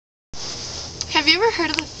Have you ever heard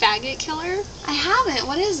of the faggot killer? I haven't.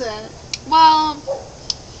 What is it? Well,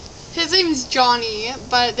 his name's Johnny,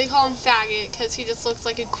 but they call him faggot because he just looks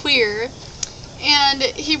like a queer. And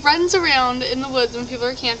he runs around in the woods when people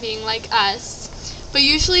are camping, like us. But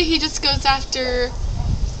usually he just goes after,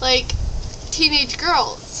 like, teenage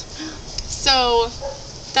girls. So,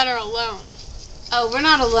 that are alone. Oh, we're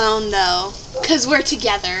not alone, though. Because we're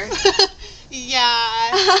together.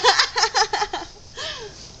 Yeah.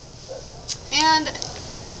 And,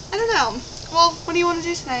 I don't know. Well, what do you want to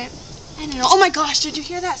do tonight? I don't know. Oh my gosh, did you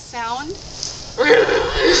hear that sound?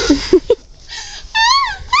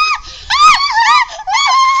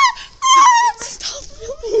 Stop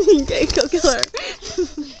filming, okay, go kill her.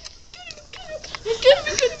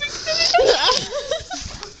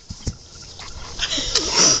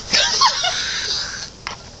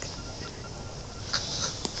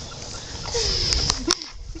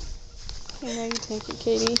 Okay, now you take it,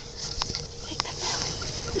 Katie. Take the film.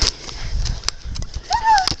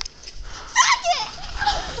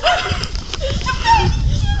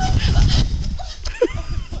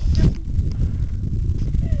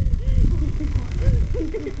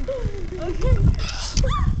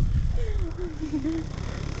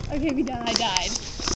 Okay, we done. I died.